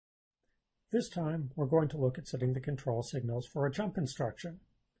This time, we're going to look at setting the control signals for a jump instruction.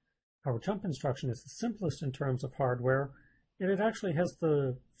 Our jump instruction is the simplest in terms of hardware, and it actually has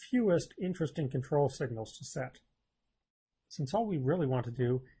the fewest interesting control signals to set. Since all we really want to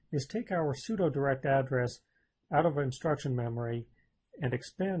do is take our pseudo-direct address out of instruction memory and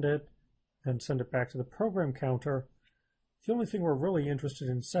expand it, then send it back to the program counter, the only thing we're really interested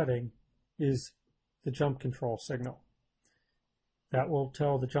in setting is the jump control signal. That will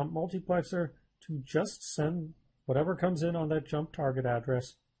tell the jump multiplexer to just send whatever comes in on that jump target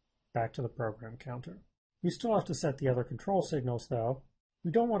address back to the program counter. We still have to set the other control signals though.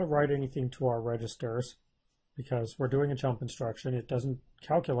 We don't want to write anything to our registers because we're doing a jump instruction. It doesn't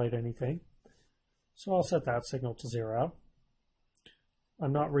calculate anything. So I'll set that signal to 0.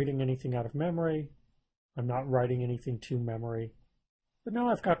 I'm not reading anything out of memory. I'm not writing anything to memory. But now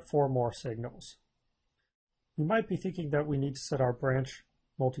I've got 4 more signals. You might be thinking that we need to set our branch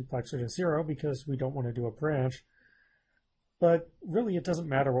multiplexer to 0 because we don't want to do a branch. But really it doesn't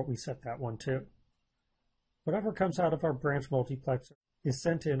matter what we set that one to. Whatever comes out of our branch multiplexer is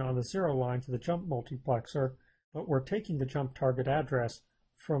sent in on the 0 line to the jump multiplexer, but we're taking the jump target address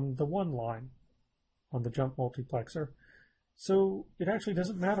from the 1 line on the jump multiplexer. So it actually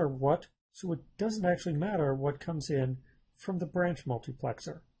doesn't matter what comes in from the branch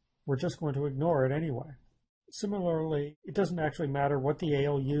multiplexer. We're just going to ignore it anyway. Similarly, it doesn't actually matter what the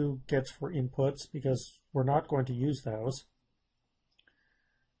ALU gets for inputs because we're not going to use those.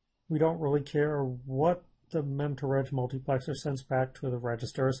 We don't really care what the mem-to-reg multiplexer sends back to the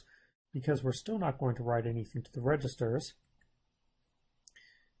registers because we're still not going to write anything to the registers.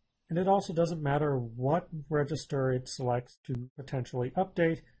 And it also doesn't matter what register it selects to potentially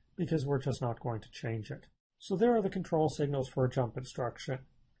update because we're just not going to change it. So there are the control signals for a jump instruction.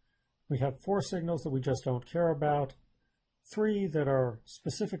 We have 4 signals that we just don't care about, 3 that are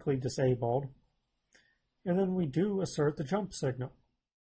specifically disabled, and then we do assert the jump signal.